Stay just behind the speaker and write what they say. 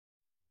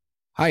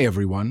Hi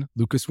everyone,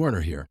 Lucas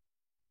Werner here.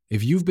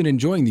 If you've been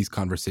enjoying these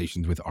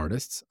conversations with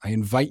artists, I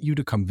invite you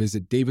to come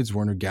visit David's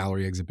Werner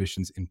Gallery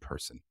exhibitions in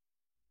person.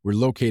 We're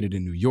located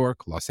in New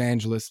York, Los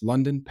Angeles,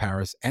 London,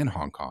 Paris, and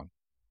Hong Kong.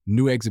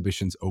 New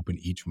exhibitions open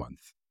each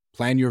month.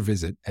 Plan your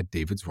visit at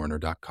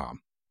davidswerner.com.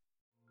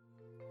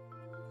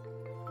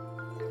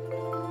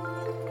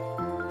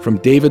 From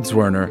David's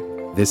Werner,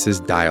 this is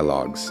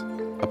Dialogues,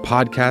 a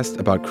podcast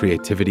about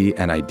creativity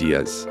and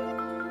ideas.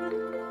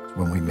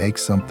 When we make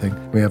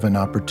something, we have an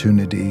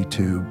opportunity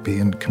to be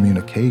in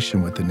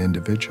communication with an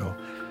individual,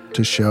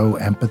 to show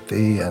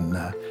empathy and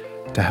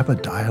to have a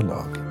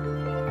dialogue.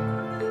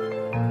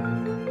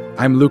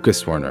 I'm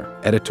Lucas Werner,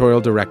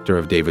 editorial director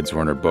of David's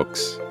Werner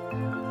Books.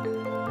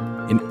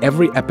 In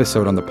every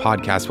episode on the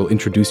podcast, we'll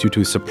introduce you to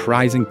a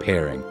surprising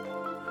pairing.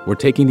 We're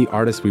taking the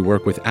artists we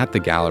work with at the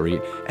gallery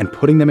and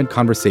putting them in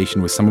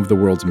conversation with some of the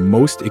world's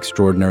most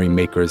extraordinary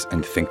makers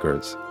and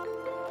thinkers.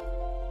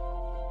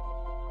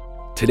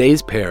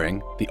 Today's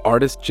pairing, the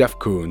artist Jeff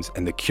Koons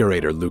and the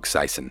curator Luke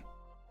Syson.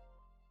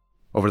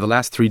 Over the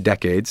last 3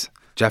 decades,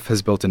 Jeff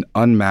has built an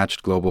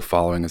unmatched global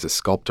following as a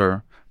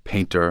sculptor,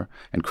 painter,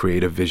 and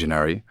creative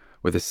visionary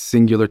with a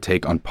singular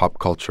take on pop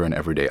culture and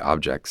everyday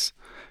objects.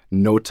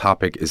 No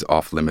topic is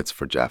off limits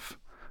for Jeff.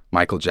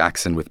 Michael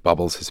Jackson with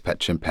Bubbles, his pet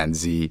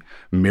chimpanzee,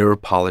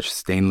 mirror-polished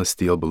stainless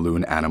steel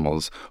balloon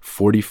animals,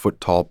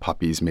 40-foot-tall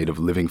puppies made of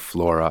living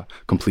flora,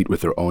 complete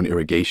with their own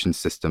irrigation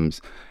systems,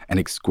 and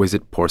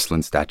exquisite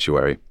porcelain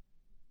statuary.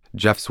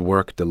 Jeff's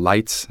work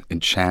delights,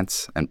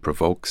 enchants, and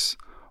provokes,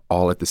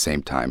 all at the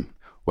same time.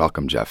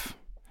 Welcome, Jeff.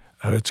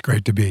 It's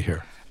great to be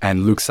here.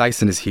 And Luke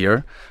Syson is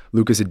here.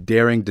 Luke is a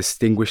daring,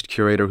 distinguished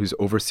curator who's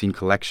overseen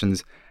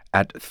collections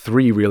at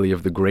 3 really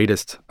of the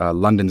greatest,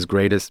 London's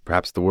greatest,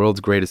 perhaps the world's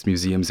greatest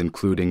museums,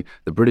 including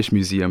the British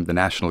Museum, the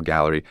National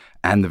Gallery,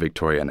 and the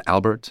Victoria and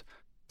Albert.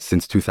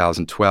 Since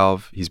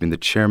 2012, he's been the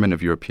chairman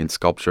of European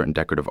Sculpture and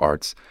Decorative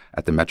Arts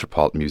at the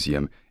Metropolitan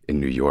Museum in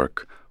New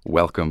York.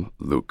 Welcome,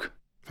 Luke.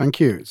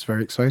 Thank you. It's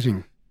very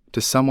exciting. To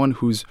someone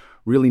who's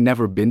really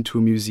never been to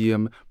a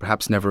museum,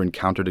 perhaps never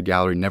encountered a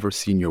gallery, never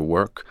seen your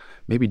work,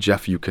 maybe,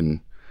 Jeff, you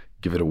can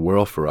give it a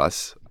whirl for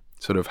us.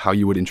 Sort of how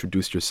you would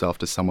introduce yourself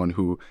to someone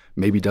who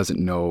maybe doesn't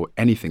know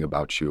anything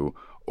about you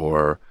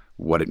or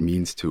what it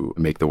means to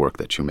make the work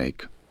that you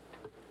make.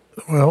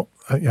 Well,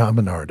 I'm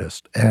an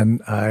artist,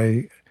 and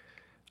I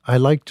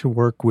like to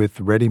work with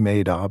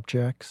ready-made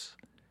objects.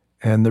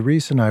 And the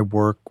reason I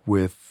work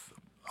with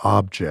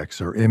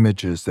objects or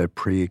images that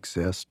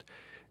pre-exist,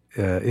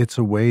 it's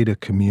a way to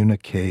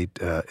communicate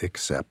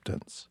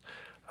acceptance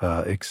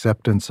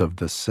of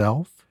the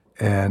self.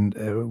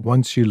 And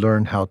once you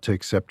learn how to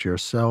accept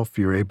yourself,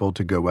 you're able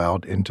to go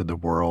out into the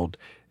world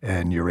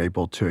and you're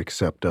able to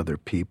accept other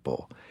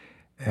people.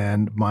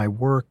 And my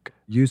work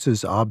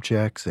uses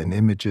objects and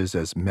images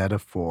as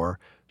metaphor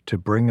to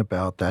bring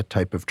about that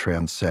type of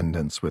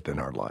transcendence within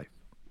our life.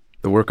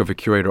 The work of a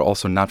curator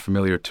also not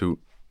familiar to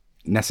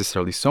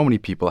necessarily so many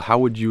people. How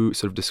would you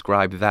sort of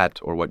describe that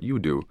or what you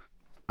do?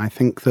 I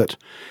think that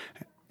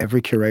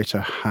every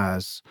curator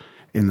has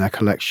in their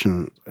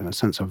collection, in a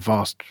sense, a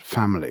vast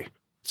family.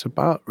 It's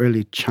about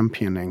really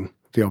championing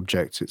the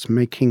objects. It's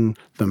making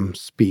them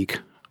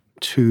speak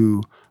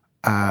to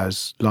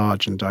as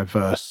large and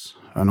diverse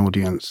an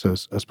audience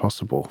as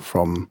possible,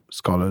 from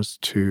scholars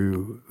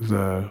to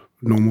the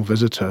normal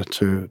visitor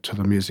to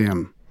the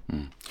museum.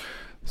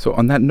 So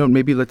on that note,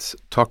 maybe let's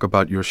talk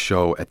about your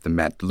show at the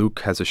Met. Luke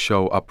has a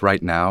show up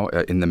right now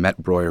in the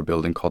Met Breuer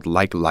building called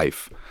Like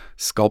Life,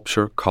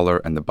 Sculpture, Color,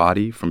 and the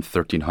Body from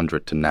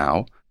 1300 to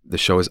Now. The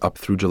show is up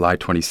through July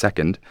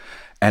 22nd.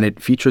 And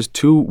it features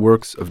 2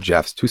 works of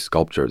Jeff's, 2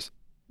 sculptures.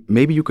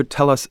 Maybe you could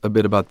tell us a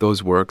bit about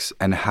those works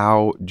and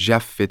how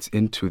Jeff fits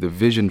into the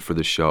vision for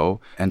the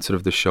show and sort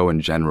of the show in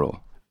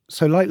general.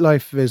 So Like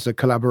Life is a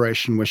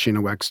collaboration with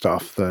Sheena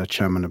Wagstaff, the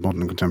chairman of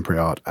Modern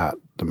Contemporary Art at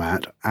the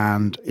Met.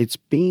 And it's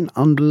been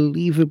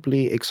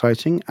unbelievably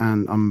exciting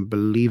and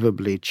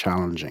unbelievably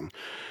challenging.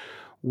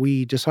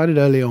 We decided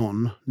early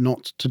on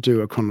not to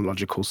do a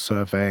chronological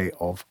survey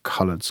of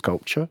colored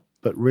sculpture,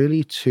 but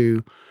really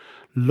to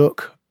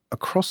look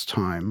across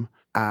time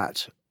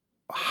at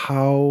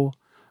how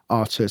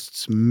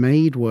artists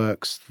made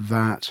works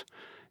that,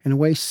 in a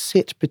way,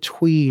 sit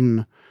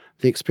between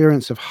the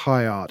experience of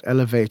high art,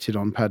 elevated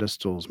on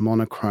pedestals,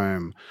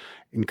 monochrome,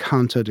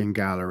 encountered in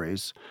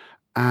galleries,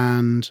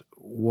 and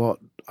what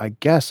I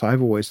guess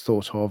I've always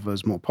thought of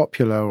as more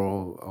popular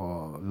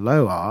or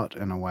low art,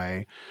 in a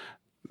way,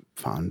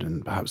 found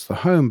in perhaps the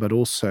home, but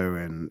also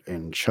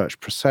in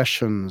church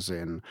processions,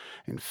 in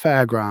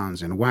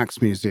fairgrounds, in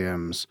wax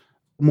museums.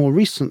 More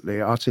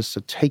recently, artists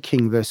are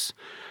taking this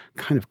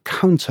kind of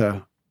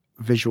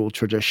counter-visual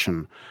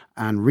tradition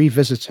and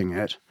revisiting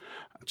it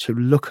to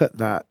look at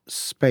that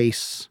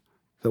space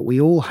that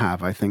we all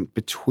have, I think,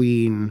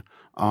 between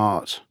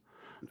art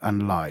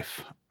and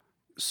life.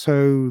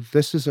 So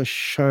this is a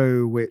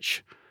show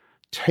which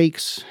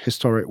takes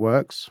historic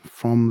works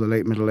from the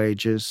late Middle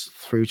Ages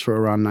through to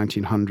around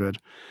 1900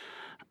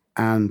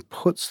 and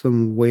puts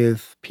them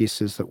with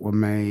pieces that were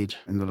made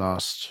in the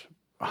last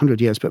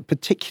 100 years, but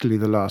particularly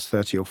the last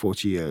 30 or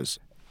 40 years.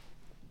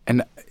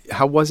 And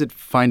how was it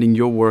finding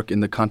your work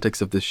in the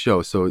context of this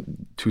show? So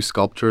two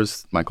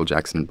sculptors, Michael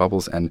Jackson and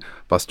Bubbles, and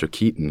Buster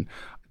Keaton.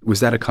 Was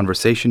that a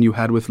conversation you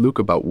had with Luke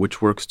about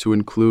which works to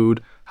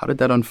include? How did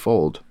that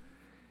unfold?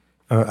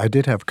 I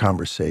did have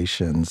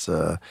conversations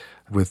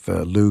with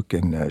Luke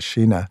and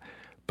Sheena,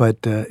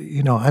 but,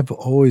 I've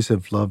always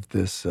have loved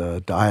this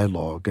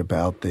dialogue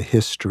about the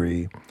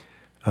history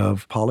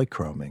of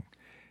polychroming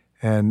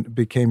and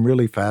became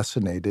really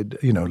fascinated,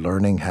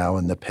 learning how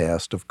in the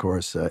past, of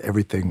course,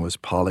 everything was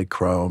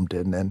polychromed.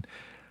 And then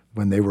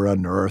when they were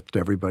unearthed,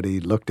 everybody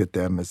looked at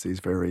them as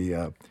these very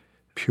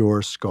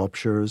pure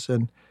sculptures.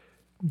 And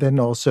then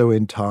also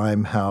in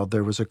time, how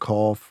there was a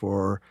call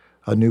for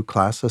a new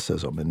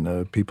classicism.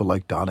 And people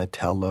like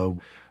Donatello,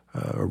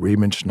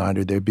 Riemann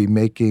Schneider, they'd be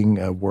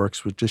making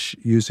works with just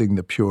using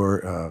the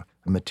pure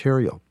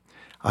material.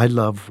 I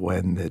love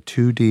when the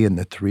 2D and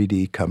the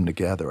 3D come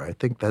together. I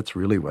think that's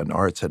really when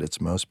art's at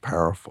its most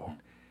powerful.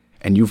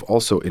 And you've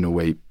also, in a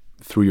way,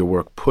 through your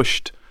work,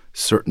 pushed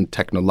certain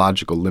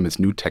technological limits,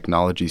 new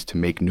technologies to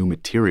make new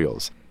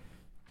materials.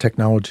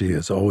 Technology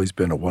has always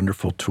been a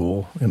wonderful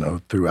tool,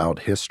 throughout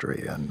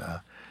history. And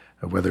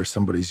whether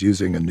somebody's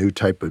using a new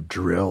type of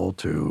drill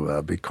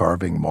to be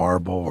carving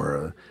marble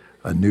or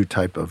a new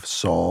type of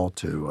saw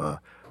to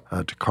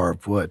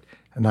carve wood.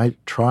 And I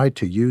try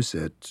to use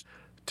it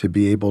to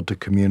be able to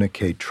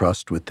communicate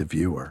trust with the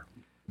viewer.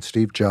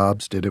 Steve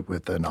Jobs did it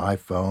with an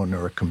iPhone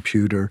or a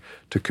computer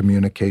to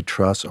communicate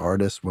trust.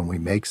 Artists, when we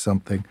make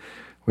something,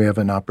 we have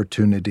an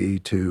opportunity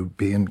to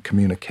be in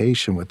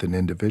communication with an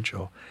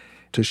individual,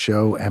 to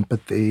show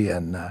empathy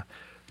and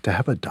to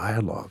have a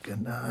dialogue.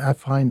 And I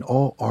find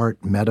all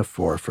art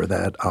metaphor for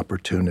that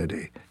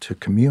opportunity to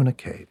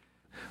communicate.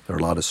 There are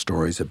a lot of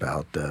stories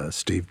about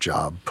Steve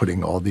Jobs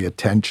putting all the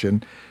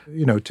attention,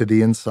 to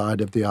the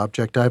inside of the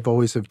object. I've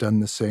always have done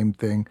the same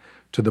thing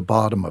to the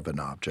bottom of an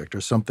object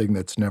or something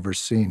that's never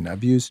seen.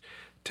 I've used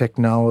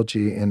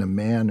technology in a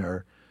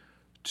manner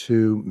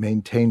to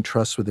maintain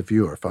trust with the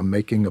viewer. If I'm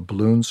making a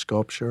balloon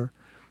sculpture,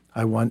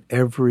 I want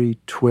every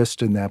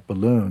twist in that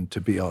balloon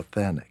to be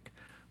authentic,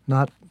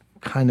 not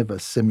kind of a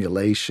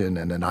simulation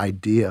and an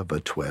idea of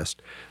a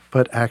twist,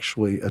 but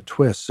actually a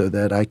twist so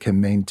that I can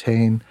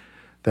maintain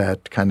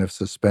that kind of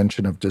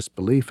suspension of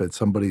disbelief that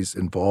somebody's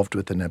involved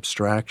with an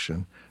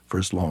abstraction for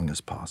as long as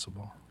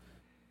possible.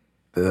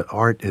 The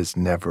art is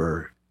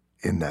never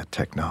in that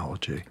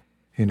technology.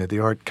 The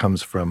art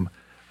comes from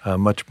a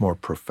much more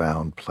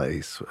profound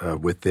place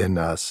within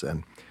us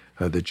and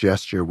the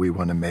gesture we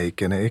want to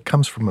make, and it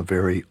comes from a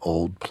very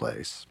old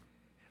place.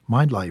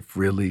 My life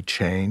really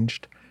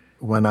changed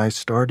when I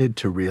started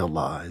to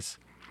realize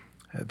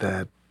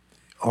that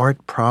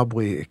art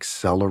probably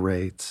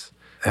accelerates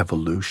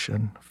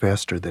evolution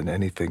faster than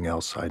anything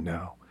else I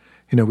know.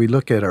 We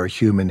look at our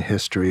human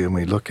history and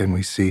we look and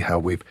we see how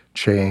we've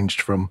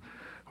changed from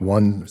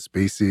one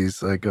species,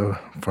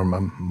 from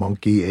a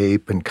monkey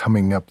ape and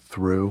coming up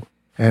through.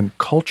 And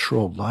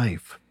cultural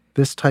life,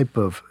 this type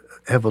of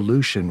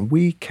evolution,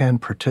 we can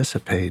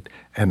participate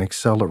and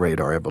accelerate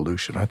our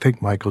evolution. I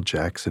think Michael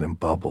Jackson in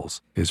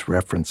Bubbles is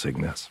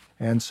referencing this.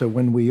 And so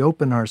when we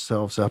open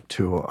ourselves up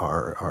to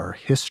our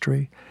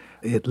history,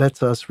 it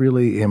lets us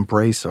really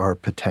embrace our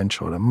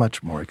potential at a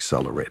much more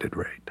accelerated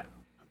rate.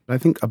 I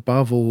think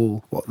above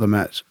all, what the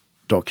Met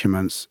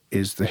documents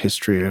is the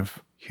history of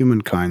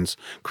humankind's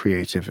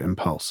creative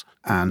impulse.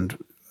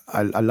 And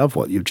I love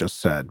what you've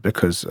just said,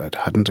 because it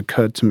hadn't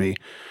occurred to me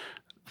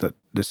that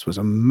this was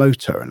a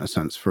motor, in a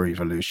sense, for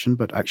evolution.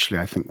 But actually,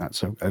 I think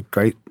that's a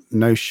great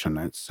notion.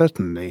 It's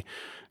certainly,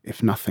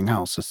 if nothing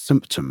else, a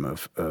symptom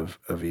of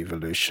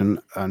evolution,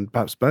 and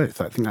perhaps both.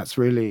 I think it's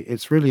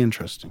really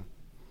interesting.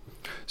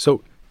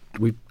 So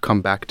we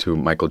come back to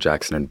Michael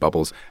Jackson and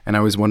Bubbles, and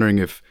I was wondering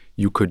if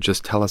you could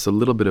just tell us a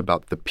little bit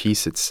about the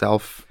piece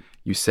itself.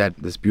 You said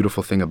this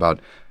beautiful thing about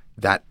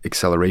that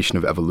acceleration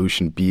of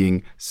evolution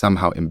being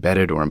somehow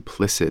embedded or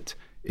implicit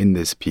in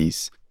this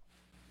piece.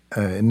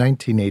 In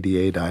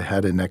 1988, I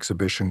had an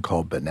exhibition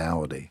called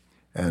Banality,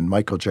 and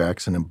Michael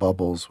Jackson and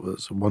Bubbles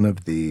was one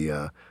of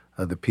the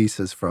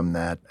pieces from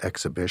that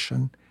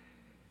exhibition.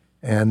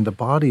 And the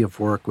body of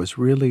work was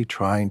really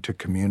trying to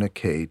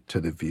communicate to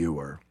the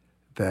viewer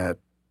that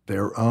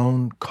their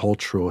own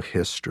cultural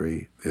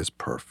history is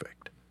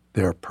perfect.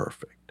 They're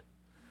perfect.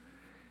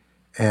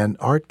 And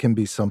art can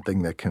be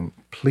something that can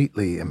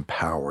completely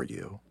empower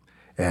you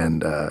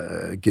and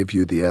give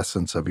you the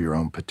essence of your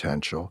own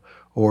potential,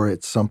 or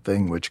it's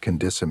something which can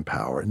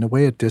disempower. And the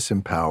way it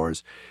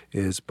disempowers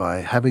is by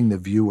having the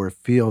viewer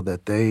feel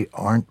that they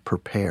aren't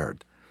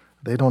prepared.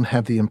 They don't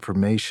have the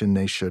information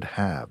they should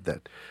have,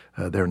 that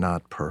they're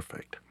not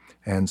perfect.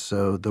 And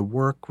so the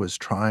work was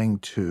trying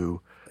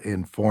to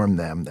inform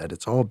them that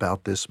it's all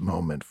about this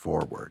moment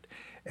forward.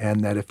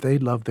 And that if they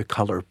love the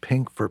color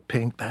pink for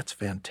pink, that's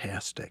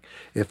fantastic.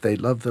 If they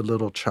love the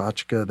little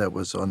tchotchke that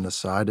was on the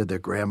side of their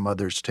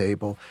grandmother's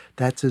table,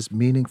 that's as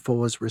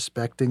meaningful as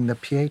respecting the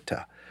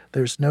Pieta.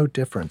 There's no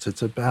difference.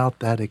 It's about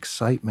that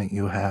excitement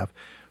you have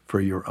for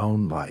your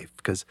own life,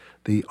 because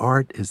the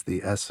art is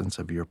the essence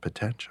of your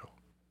potential.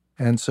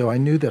 And so I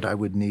knew that I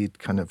would need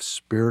kind of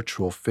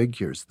spiritual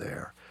figures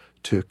there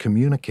to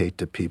communicate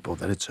to people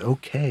that it's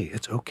okay.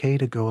 It's okay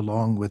to go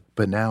along with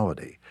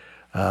banality,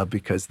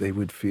 because they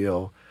would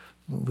feel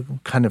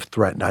kind of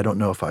threatened. I don't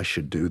know if I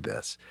should do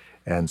this.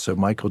 And so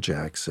Michael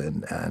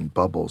Jackson and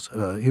Bubbles,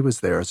 he was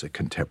there as a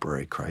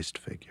contemporary Christ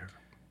figure.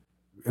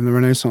 In the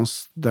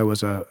Renaissance, there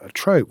was a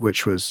trope,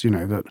 which was,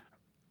 that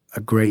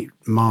a great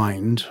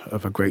mind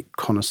of a great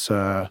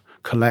connoisseur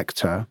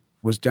collector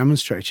was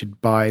demonstrated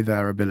by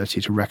their ability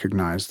to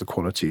recognize the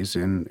qualities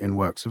in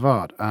works of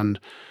art. And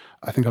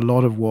I think a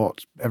lot of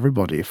what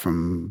everybody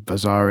from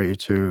Vasari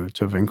to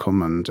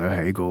Winkelmann to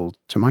Hegel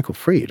to Michael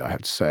Fried, I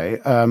have to say,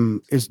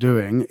 is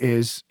doing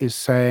is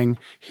saying,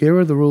 here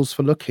are the rules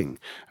for looking.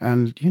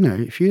 And,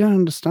 if you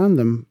don't understand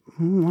them,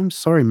 I'm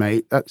sorry,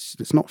 mate,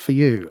 it's not for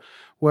you.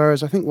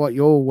 Whereas I think what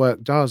your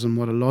work does, and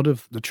what a lot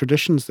of the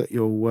traditions that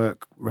your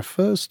work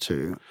refers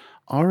to,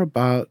 are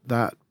about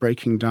that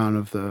breaking down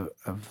of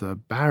the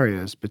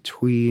barriers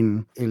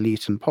between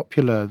elite and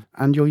popular.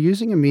 And you're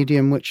using a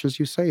medium which, as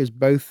you say, is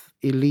both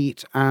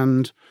elite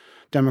and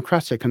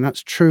democratic. And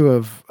that's true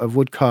of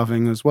wood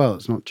carving as well.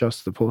 It's not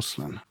just the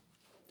porcelain.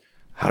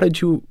 How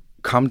did you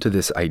come to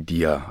this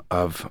idea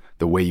of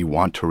the way you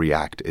want to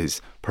react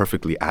is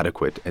perfectly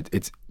adequate?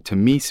 It's to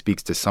me,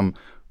 speaks to some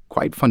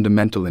quite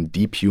fundamental and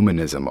deep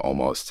humanism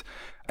almost.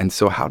 And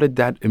so how did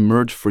that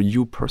emerge for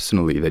you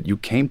personally, that you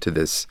came to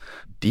this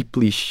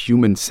deeply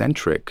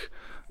human-centric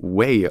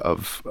way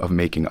of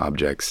making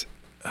objects?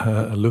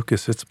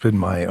 Lucas, it's been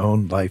my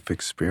own life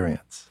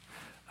experience.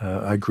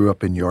 I grew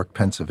up in York,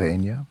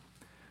 Pennsylvania.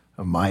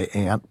 My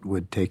aunt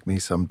would take me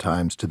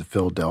sometimes to the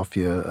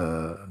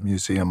Philadelphia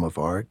Museum of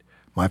Art.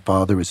 My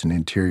father was an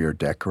interior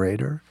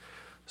decorator.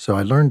 So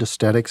I learned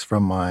aesthetics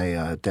from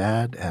my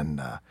dad,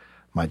 and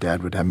my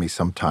dad would have me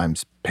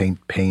sometimes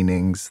paint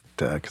paintings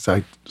because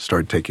I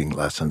started taking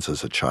lessons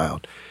as a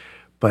child.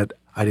 But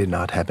I did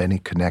not have any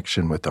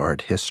connection with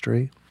art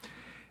history,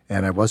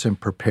 and I wasn't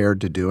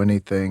prepared to do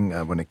anything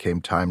when it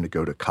came time to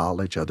go to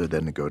college other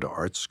than to go to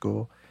art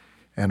school.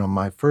 And on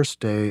my first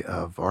day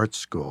of art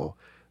school,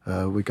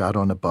 we got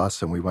on a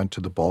bus and we went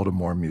to the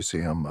Baltimore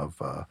Museum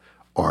of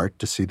Art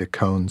to see the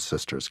Koons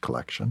sisters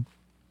collection.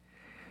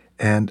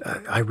 And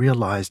I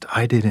realized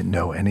I didn't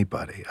know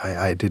anybody.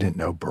 I didn't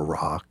know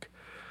Baroque.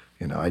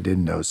 I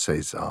didn't know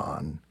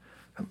Cézanne.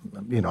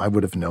 I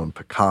would have known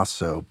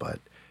Picasso,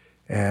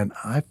 and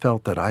I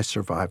felt that I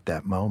survived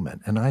that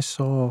moment. And I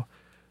saw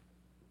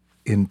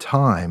in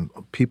time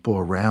people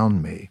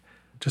around me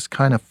just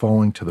kind of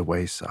falling to the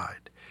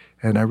wayside.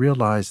 And I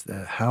realized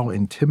how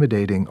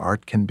intimidating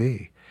art can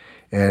be.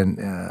 And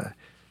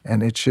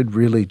it should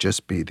really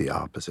just be the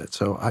opposite.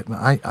 So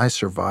I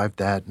survived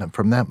that. And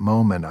from that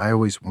moment, I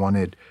always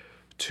wanted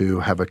to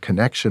have a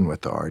connection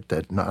with art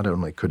that not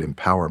only could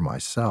empower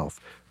myself,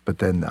 but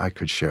then I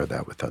could share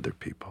that with other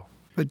people.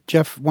 But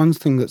Jeff, one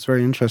thing that's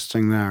very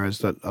interesting there is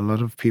that a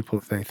lot of people,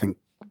 they think,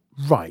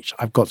 right,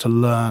 I've got to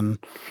learn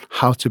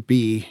how to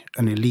be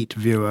an elite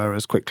viewer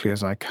as quickly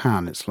as I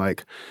can. It's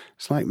like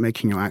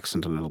making your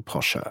accent a little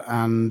posher,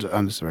 and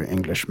it's a very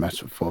English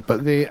metaphor.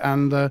 But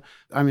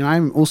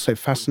I'm also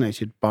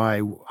fascinated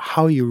by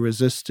how you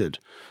resisted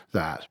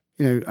that.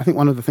 I think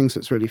one of the things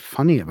that's really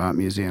funny about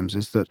museums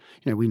is that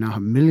we now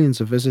have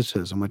millions of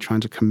visitors, and we're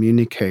trying to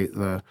communicate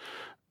the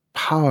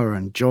power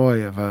and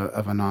joy of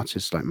an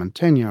artist like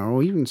Mantegna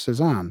or even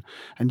Cézanne.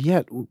 And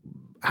yet,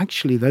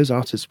 actually, those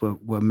artists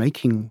were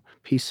making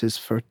pieces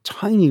for a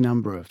tiny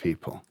number of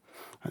people.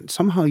 And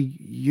somehow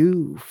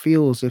you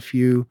feel as if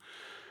you,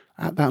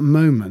 at that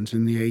moment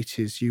in the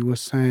 80s, you were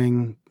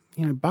saying,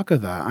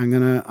 bugger that. I'm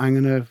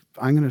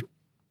gonna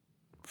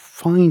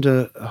find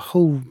a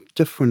whole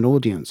different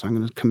audience. I'm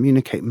going to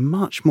communicate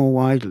much more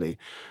widely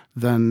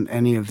than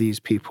any of these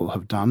people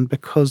have done,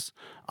 because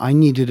I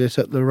needed it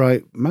at the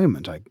right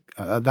moment.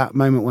 At that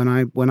moment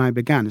when I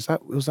began,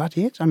 was that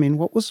it? I mean,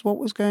 what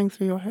was going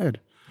through your head?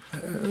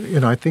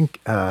 I think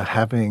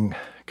having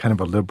kind of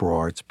a liberal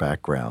arts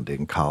background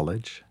in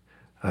college,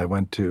 I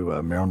went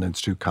to Maryland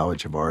Institute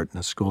College of Art and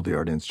the School of the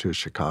Art Institute of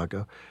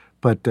Chicago,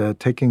 but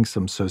taking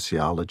some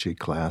sociology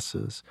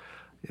classes,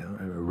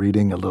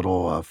 reading a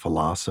little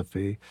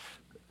philosophy,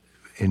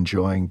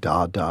 enjoying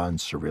Dada and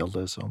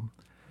Surrealism.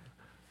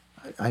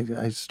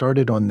 I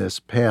started on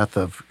this path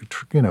of,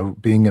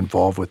 being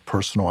involved with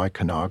personal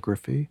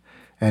iconography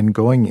and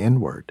going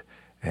inward.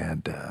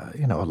 And,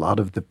 a lot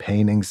of the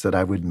paintings that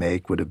I would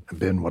make would have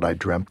been what I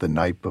dreamt the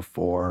night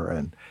before.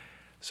 And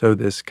so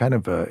this kind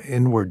of an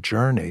inward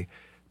journey.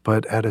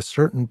 But at a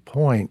certain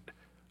point,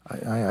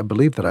 I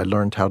believe that I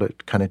learned how to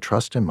kind of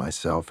trust in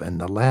myself. And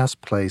the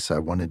last place I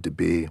wanted to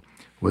be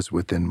was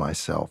within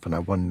myself. And I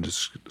wanted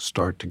to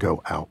start to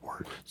go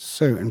outward.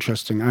 So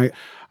interesting.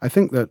 I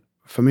think that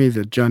for me,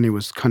 the journey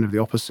was kind of the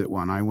opposite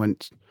one.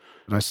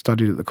 I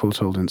studied at the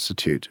Courtauld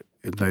Institute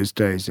in those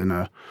days in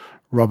a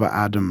Robert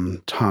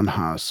Adam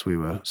townhouse. We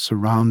were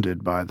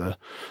surrounded by the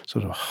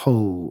sort of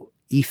whole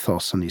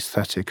ethos and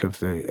aesthetic of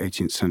the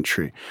 18th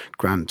century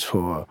grand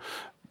tour,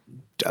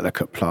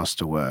 delicate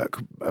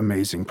plasterwork,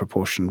 amazing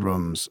proportioned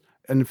rooms.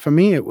 And for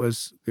me, it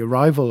was the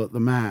arrival at the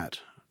Met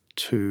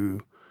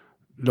to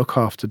look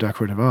after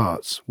decorative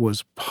arts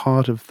was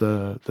part of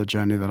the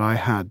journey that I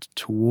had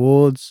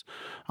towards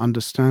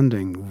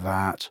understanding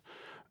that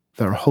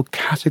there are whole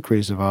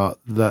categories of art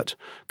that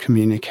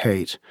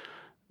communicate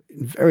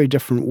in very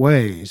different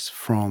ways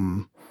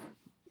from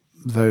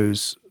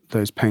those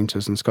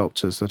painters and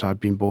sculptors that I've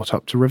been brought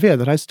up to revere,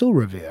 that I still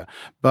revere,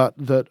 but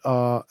that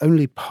are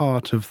only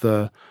part of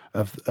the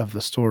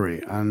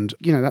story. And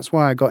that's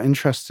why I got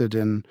interested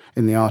in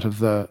the art of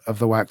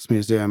the wax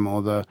museum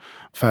or the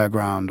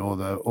fairground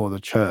or the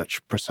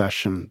church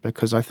procession,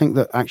 because I think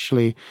that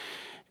actually,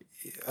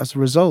 as a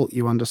result,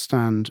 you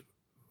understand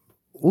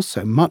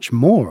also much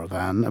more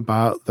than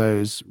about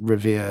those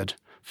revered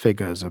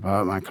figures,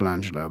 about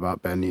Michelangelo,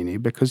 about Bernini,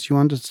 because you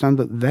understand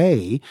that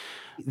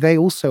they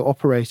also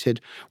operated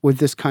with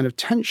this kind of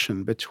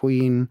tension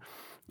between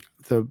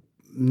the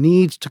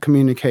need to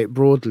communicate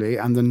broadly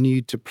and the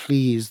need to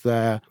please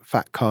their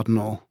fat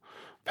cardinal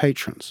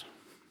patrons.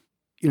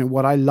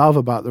 What I love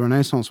about the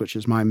Renaissance, which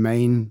is my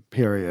main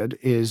period,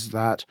 is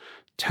that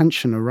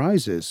tension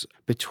arises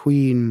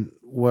between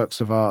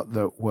works of art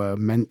that were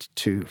meant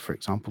to, for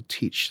example,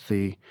 teach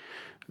the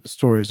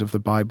stories of the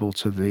Bible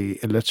to the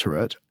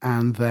illiterate,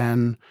 and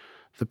then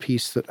the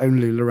piece that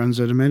only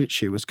Lorenzo de'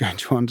 Medici was going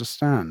to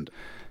understand.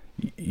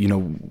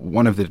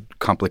 One of the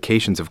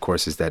complications, of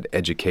course, is that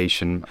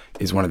education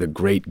is one of the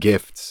great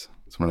gifts.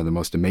 It's one of the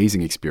most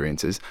amazing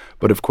experiences.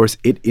 But of course,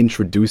 it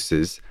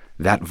introduces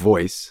that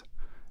voice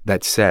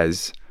that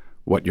says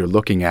what you're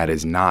looking at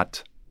is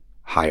not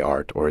high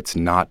art or it's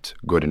not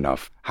good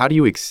enough. How do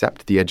you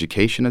accept the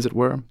education, as it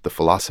were, the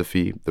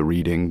philosophy, the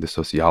reading, the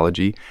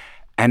sociology,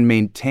 and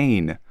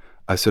maintain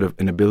a sort of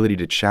an ability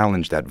to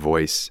challenge that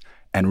voice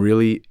and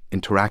really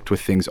interact with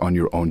things on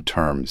your own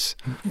terms?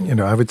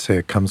 I would say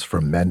it comes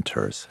from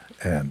mentors.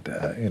 And,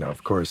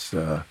 of course,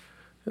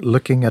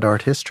 looking at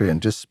art history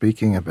and just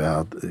speaking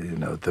about,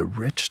 the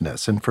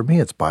richness. And for me,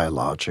 it's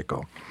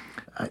biological.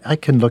 I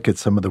can look at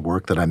some of the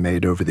work that I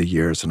made over the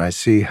years, and I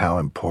see how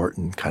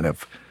important kind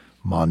of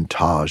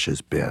montage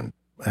has been.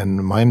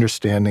 And my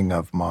understanding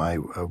of my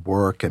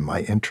work and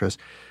my interest,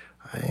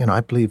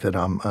 I believe that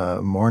I'm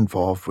more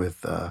involved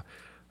with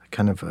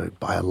kind of a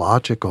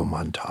biological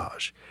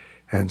montage.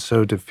 And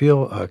so to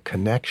feel a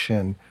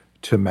connection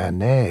to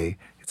Manet,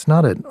 it's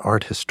not an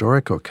art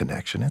historical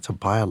connection, it's a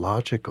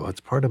biological, it's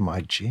part of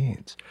my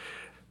genes.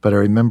 But I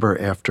remember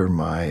after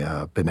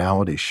my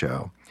banality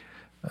show,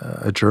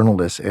 a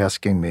journalist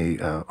asking me,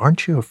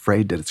 aren't you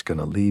afraid that it's going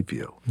to leave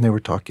you? And they were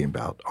talking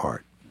about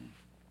art.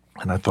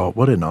 And I thought,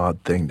 what an odd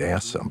thing to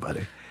ask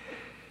somebody.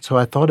 So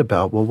I thought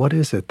about, well, what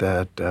is it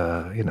that,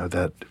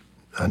 that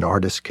an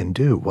artist can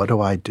do? What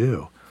do I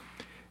do?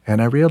 And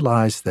I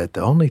realized that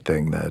the only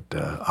thing that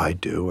I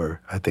do,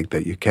 or I think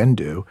that you can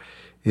do,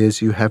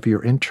 is you have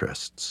your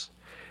interests.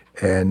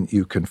 And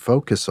you can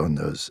focus on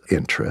those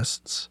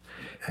interests.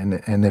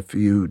 And if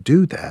you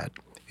do that,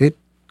 it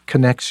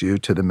connects you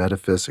to the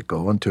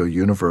metaphysical and to a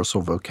universal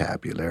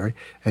vocabulary,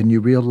 and you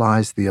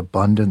realize the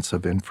abundance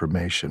of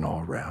information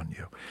all around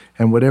you.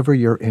 And whatever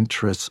your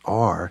interests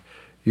are,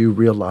 you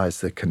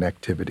realize the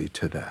connectivity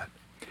to that.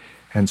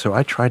 And so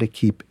I try to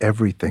keep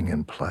everything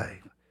in play.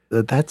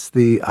 That's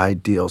the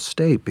ideal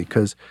state,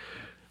 because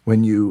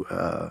when you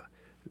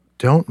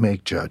don't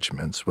make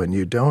judgments, when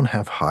you don't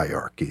have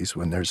hierarchies,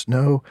 when there's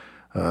no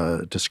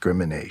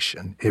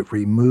discrimination, it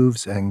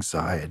removes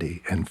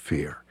anxiety and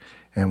fear.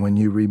 And when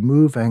you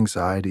remove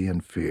anxiety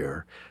and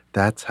fear,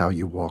 that's how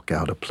you walk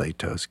out of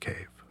Plato's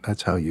cave.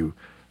 That's how you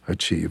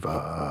achieve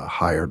a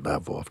higher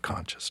level of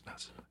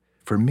consciousness.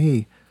 For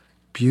me,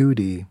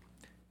 beauty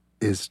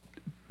is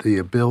the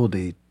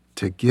ability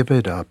to give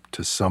it up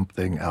to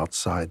something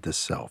outside the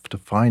self, to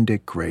find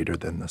it greater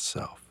than the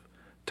self.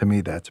 To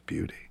me, that's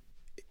beauty.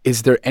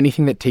 Is there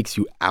anything that takes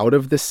you out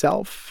of the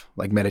self,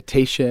 like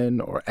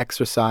meditation or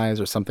exercise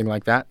or something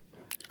like that?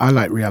 I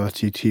like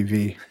reality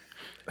TV.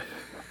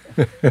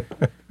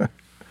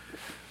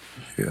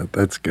 Yeah,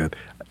 that's good.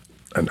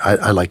 And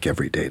I like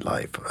everyday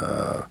life.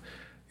 I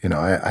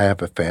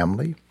have a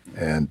family,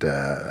 and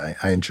I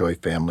enjoy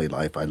family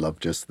life. I love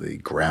just the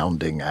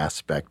grounding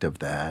aspect of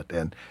that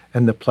and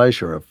the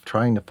pleasure of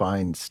trying to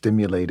find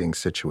stimulating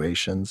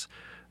situations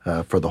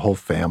for the whole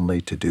family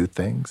to do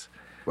things,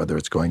 whether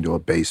it's going to a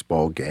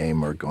baseball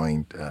game or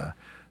going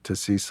to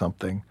see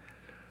something.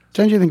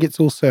 Don't you think it's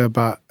also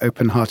about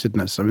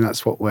open-heartedness? I mean,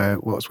 that's what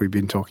we've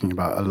been talking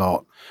about a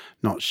lot,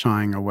 not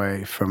shying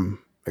away from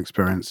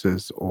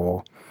experiences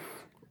or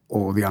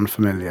the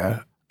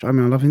unfamiliar. I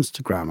mean, I love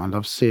Instagram. I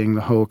love seeing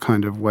the whole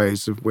kind of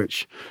ways of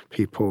which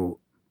people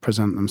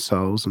present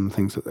themselves and the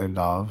things that they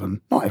love.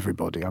 And not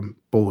everybody. I'm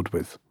bored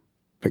with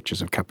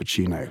pictures of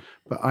cappuccino.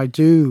 But I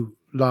do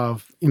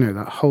love,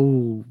 that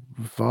whole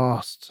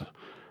vast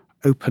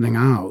opening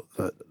out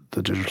that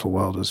the digital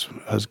world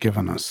has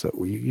given us, that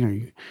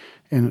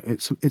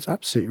it's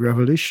absolutely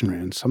revolutionary.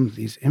 And some of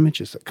these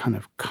images that kind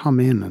of come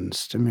in and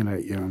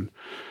stimulate you.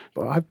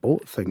 But I've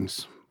bought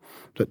things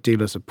that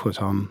dealers have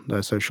put on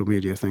their social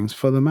media things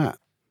for the Met.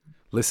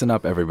 Listen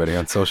up, everybody,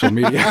 on social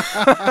media.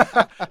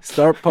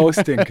 Start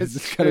posting because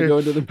it's going to go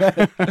into the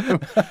Met.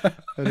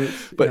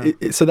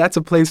 But so that's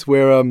a place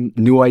where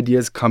new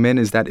ideas come in.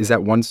 Is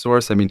that one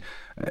source? I mean,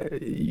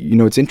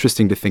 it's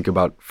interesting to think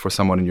about for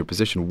someone in your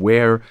position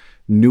where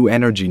new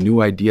energy,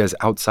 new ideas,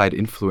 outside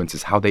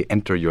influences, how they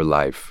enter your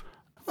life.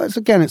 Well,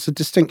 it's a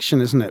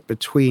distinction, isn't it,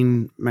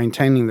 between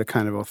maintaining the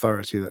kind of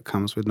authority that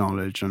comes with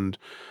knowledge and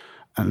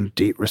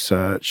deep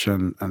research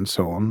and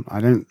so on. I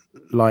don't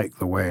like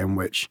the way in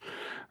which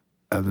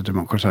the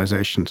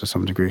democratization to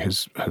some degree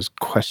has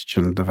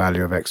questioned the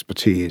value of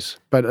expertise.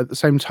 But at the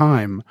same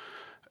time,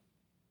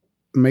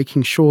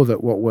 making sure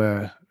that what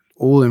we're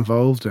all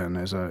involved in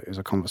is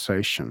a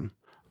conversation.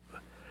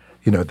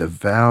 The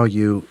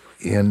value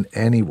in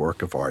any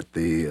work of art,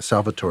 the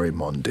Salvatore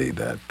Mundi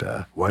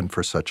that went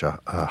for such a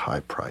high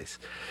price,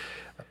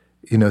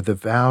 the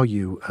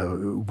value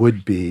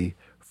would be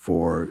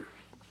for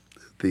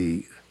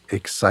the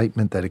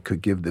excitement that it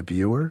could give the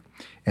viewer.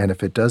 And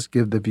if it does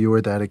give the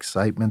viewer that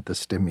excitement, the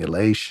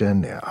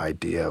stimulation, the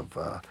idea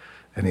of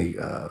any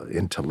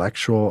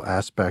intellectual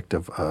aspect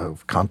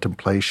of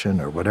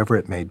contemplation or whatever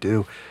it may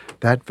do,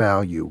 that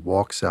value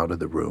walks out of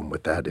the room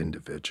with that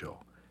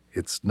individual.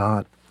 It's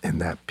not in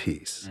that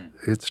piece.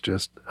 It's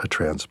just a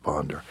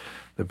transponder.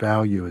 The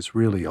value is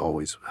really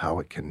always how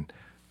it can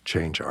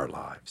change our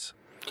lives.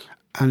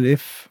 And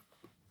if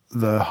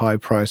the high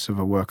price of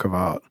a work of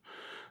art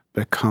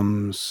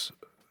becomes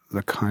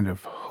the kind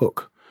of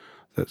hook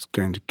that's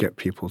going to get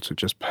people to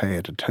just pay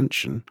it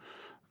attention,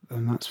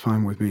 then that's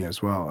fine with me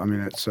as well. I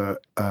mean,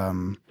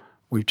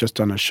 we've just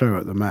done a show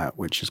at the Met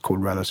which is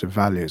called Relative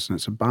Values, and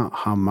it's about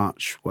how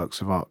much works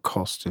of art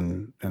cost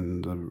in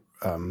the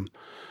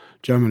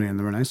Germany in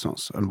the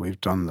Renaissance, and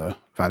we've done the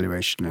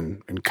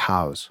valuation in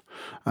cows.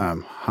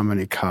 How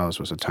many cows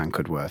was a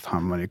tankard worth? How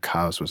many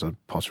cows was a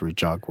pottery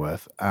jug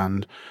worth?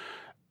 And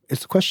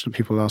it's the question that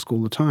people ask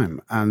all the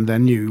time. And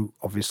then you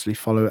obviously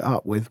follow it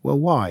up with, well,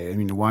 why? I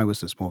mean, why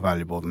was this more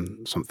valuable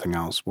than something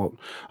else? What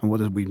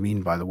do we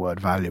mean by the word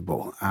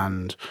valuable?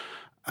 And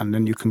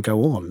then you can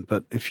go on.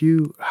 But if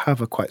you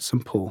have a quite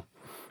simple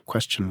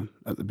question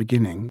at the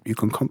beginning, you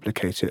can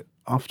complicate it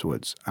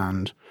afterwards.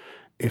 And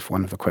if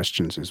one of the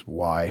questions is,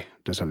 why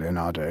does a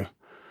Leonardo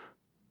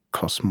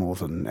cost more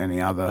than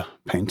any other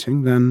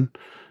painting, then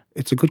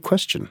it's a good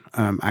question,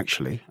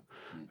 actually.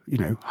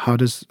 How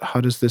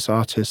does this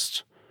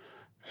artist,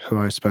 who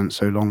I spent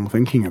so long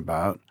thinking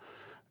about,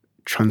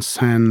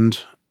 transcend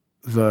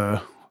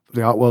the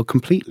art world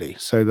completely,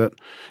 so that,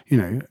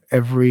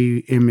 every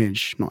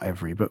image, not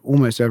every, but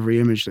almost every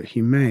image that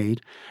he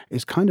made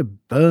is kind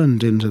of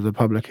burned into the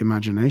public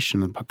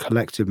imagination and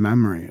collective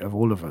memory of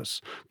all of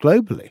us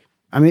globally.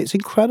 I mean, it's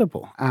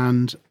incredible.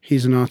 And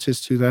he's an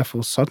artist who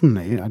therefore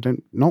suddenly,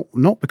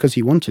 not because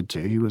he wanted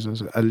to, he was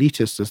as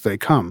elitist as they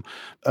come,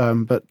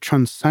 but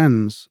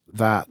transcends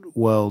that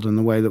world in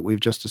the way that we've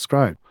just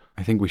described.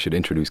 I think we should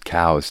introduce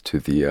cows to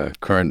the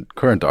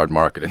current art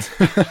market.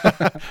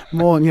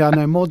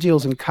 More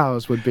deals in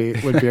cows would be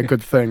a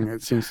good thing,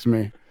 it seems to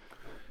me.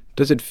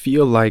 Does it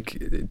feel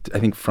like, I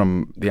think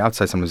from the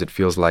outside sometimes it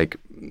feels like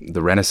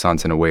the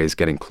Renaissance in a way is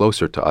getting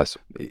closer to us,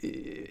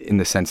 in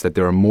the sense that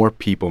there are more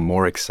people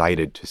more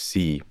excited to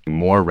see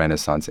more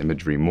Renaissance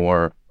imagery,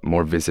 more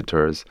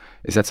visitors.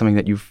 Is that something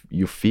that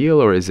you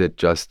feel, or is it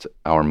just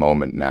our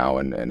moment now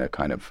and a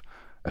kind of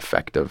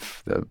effect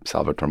of the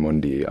Salvatore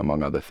Mundi,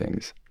 among other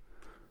things?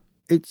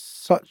 It's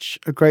such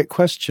a great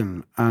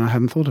question, and I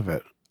hadn't thought of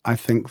it. I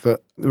think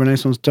that the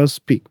Renaissance does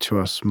speak to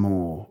us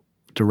more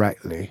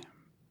directly,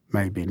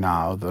 maybe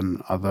now,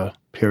 than other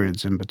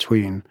periods in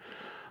between.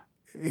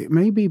 It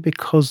may be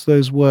because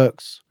those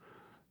works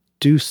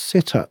do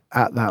sit at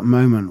that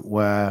moment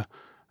where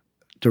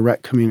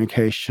direct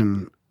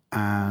communication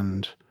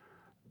and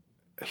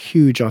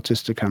huge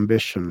artistic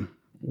ambition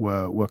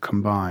were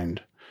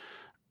combined.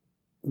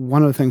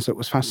 One of the things that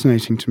was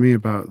fascinating to me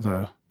about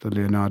the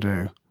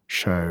Leonardo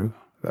show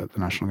at the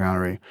National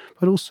Gallery,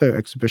 but also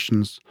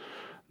exhibitions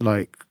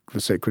like the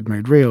Sacred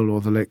Made Real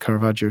or the late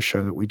Caravaggio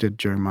show that we did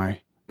during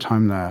my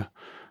time there,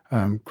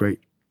 great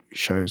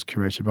shows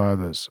curated by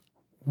others,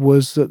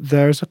 was that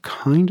there's a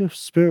kind of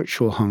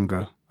spiritual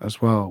hunger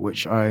as well,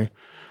 which I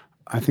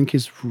think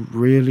is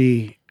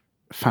really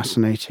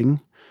fascinating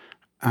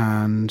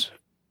and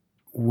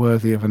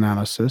worthy of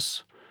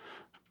analysis.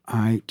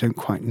 I don't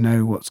quite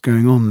know what's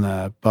going on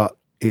there, but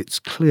it's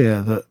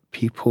clear that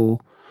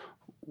people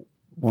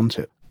want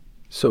it.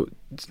 So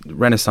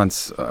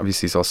Renaissance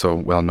obviously is also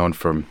well known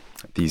for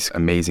these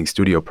amazing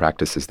studio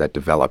practices that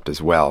developed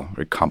as well,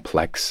 very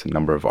complex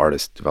number of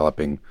artists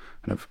developing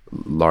kind of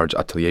large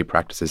atelier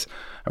practices.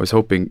 I was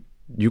hoping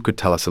you could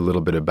tell us a little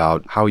bit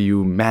about how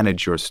you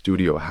manage your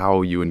studio,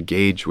 how you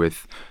engage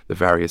with the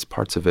various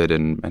parts of it,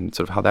 and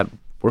sort of how that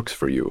works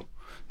for you,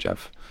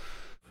 Jeff.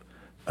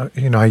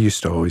 I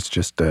used to always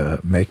just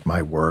make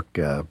my work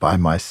by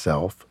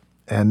myself.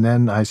 And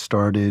then I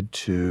started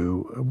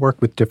to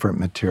work with different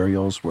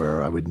materials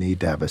where I would need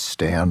to have a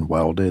stand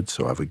welded,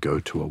 so I would go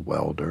to a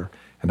welder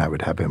and I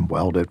would have him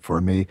weld it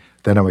for me.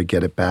 Then I would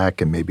get it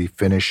back and maybe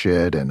finish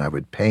it, and I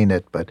would paint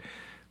it. But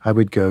I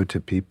would go to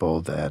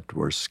people that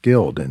were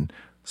skilled in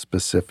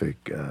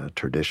specific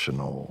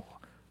traditional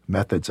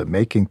methods of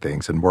making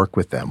things and work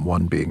with them,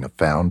 one being a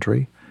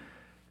foundry.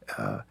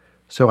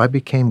 So I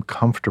became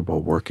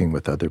comfortable working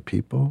with other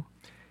people.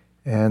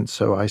 And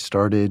so I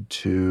started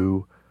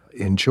to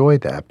enjoy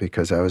that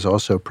because I was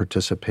also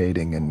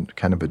participating in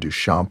kind of a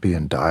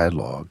Duchampian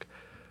dialogue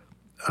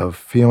of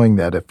feeling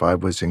that if I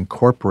was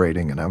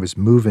incorporating and I was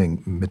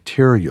moving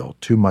material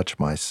too much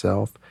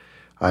myself,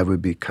 I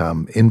would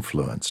become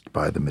influenced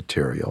by the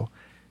material.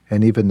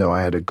 And even though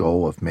I had a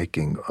goal of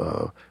making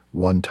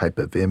one type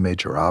of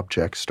image or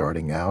object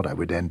starting out, I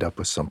would end up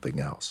with something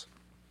else.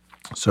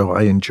 So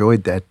I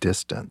enjoyed that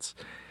distance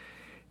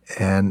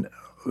and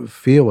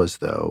feel as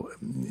though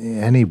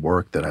any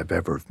work that I've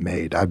ever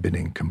made, I've been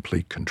in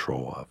complete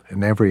control of.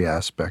 In every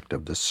aspect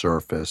of the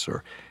surface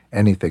or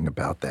anything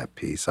about that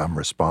piece, I'm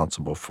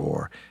responsible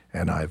for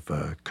and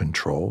I've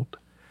controlled.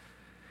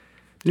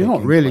 You're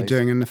not really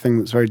doing anything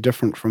that's very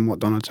different from what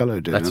Donatello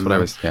did. That's what I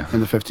was, yeah. In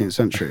the 15th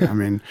century. I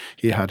mean,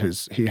 he had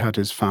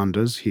his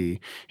founders. He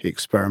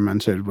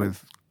experimented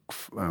with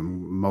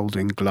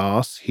molding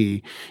glass.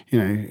 He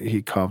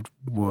carved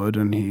wood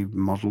and he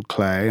modeled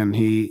clay, and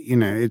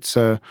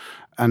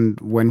and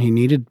when he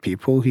needed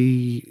people,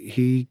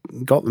 he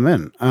got them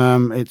in.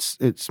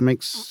 It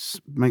makes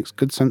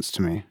good sense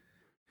to me.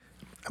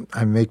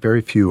 I make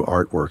very few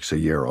artworks a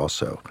year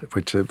also,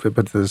 but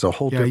there's a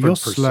whole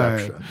different perception.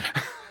 Slow.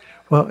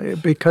 Well,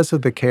 because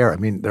of the care. I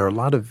mean,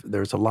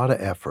 there's a lot of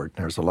effort.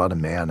 There's a lot of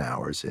man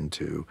hours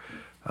into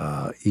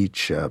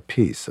each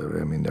piece.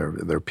 I mean, there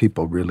are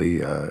people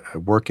really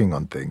working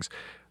on things,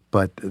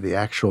 but the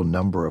actual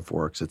number of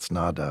works, it's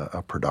not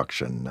a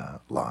production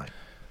line.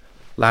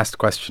 Last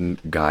question,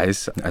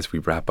 guys, as we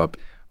wrap up.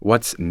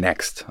 What's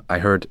next? I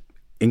heard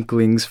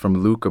inklings from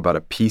Luke about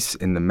a piece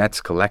in the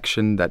Met's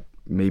collection that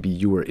maybe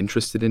you were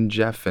interested in,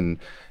 Jeff, and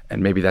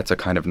maybe that's a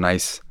kind of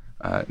nice,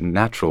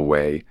 natural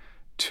way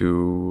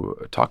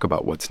to talk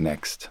about what's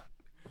next.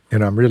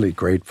 And I'm really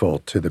grateful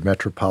to the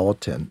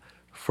Metropolitan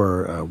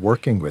for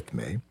working with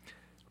me.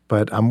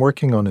 But I'm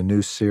working on a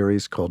new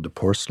series called the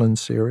Porcelain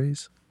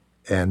Series,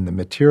 and the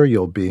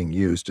material being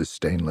used is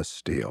stainless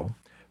steel,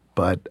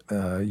 but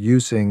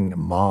using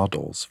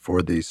models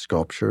for these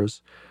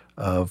sculptures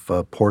of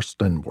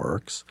porcelain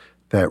works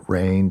that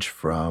range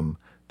from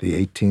the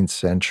 18th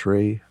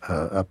century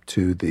up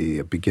to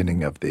the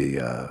beginning of the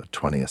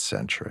 20th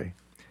century.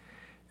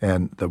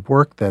 And the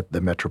work that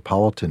the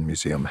Metropolitan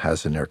Museum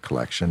has in their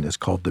collection is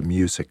called The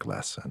Music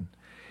Lesson.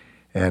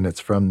 And it's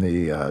from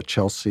the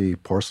Chelsea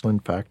Porcelain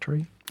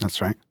Factory.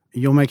 That's right.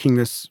 You're making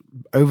this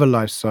over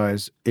life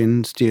size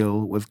in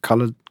steel with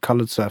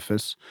colored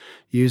surface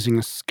using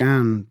a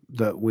scan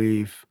that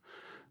we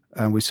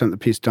sent the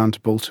piece down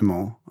to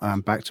Baltimore,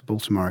 back to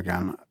Baltimore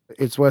again.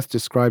 It's worth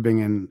describing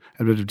in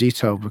a bit of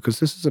detail because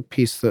this is a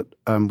piece that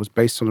was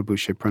based on a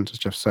Boucher print, as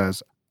Jeff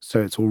says. So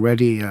it's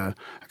already a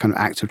kind of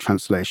active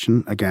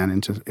translation, again,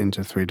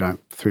 into three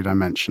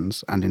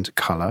dimensions and into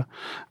color.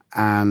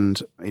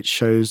 And it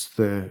shows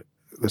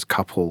this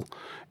couple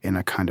in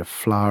a kind of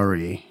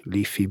flowery,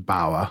 leafy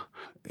bower.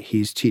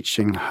 He's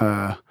teaching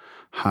her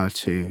how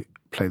to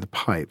play the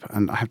pipe.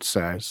 And I have to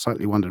say, I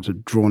slightly wondered,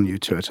 had drawn you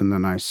to it. And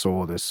then I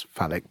saw this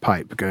phallic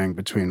pipe going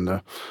between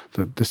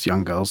this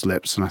young girl's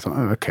lips. And I thought,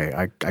 oh, okay,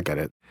 I get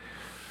it.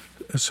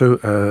 So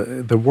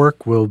the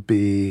work will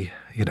be,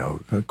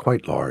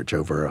 quite large,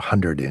 over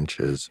 100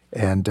 inches,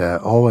 and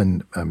all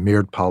in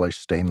mirrored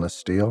polished stainless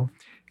steel.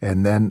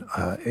 And then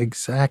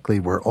exactly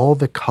where all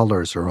the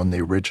colors are on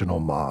the original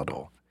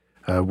model,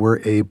 we're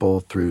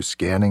able, through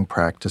scanning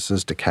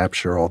practices, to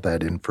capture all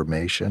that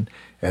information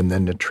and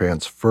then to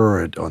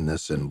transfer it on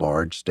this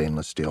enlarged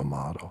stainless steel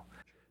model.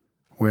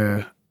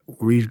 We're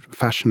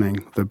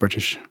refashioning the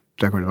British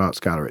Decorative Arts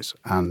Galleries,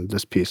 and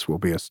this piece will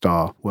be a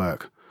star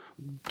work.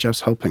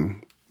 Jeff's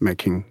helping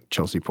making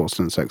Chelsea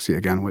porcelain sexy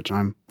again, which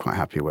I'm quite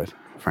happy with,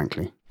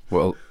 frankly.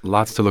 Well,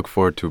 lots to look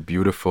forward to.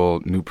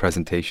 Beautiful new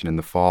presentation in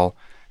the fall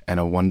and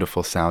a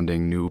wonderful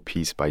sounding new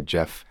piece by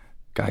Jeff.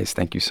 Guys,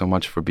 thank you so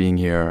much for being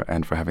here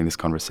and for having this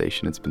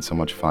conversation. It's been so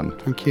much fun.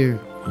 Thank you.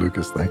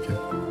 Lucas, thank you.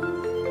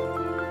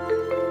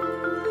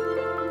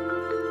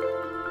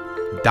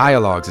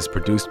 Dialogues is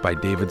produced by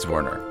David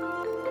Zwerner.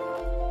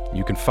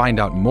 You can find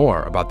out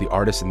more about the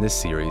artists in this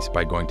series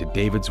by going to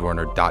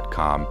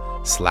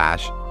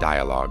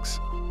davidzwerner.com/dialogues.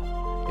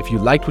 If you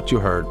liked what you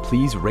heard,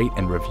 please rate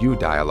and review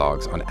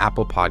Dialogues on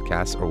Apple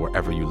Podcasts or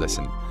wherever you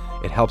listen.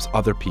 It helps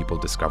other people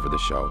discover the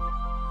show.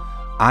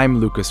 I'm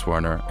Lucas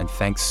Werner, and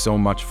thanks so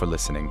much for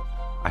listening.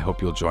 I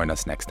hope you'll join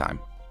us next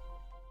time.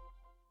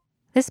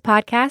 This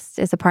podcast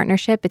is a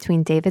partnership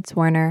between David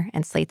Zwerner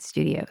and Slate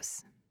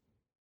Studios.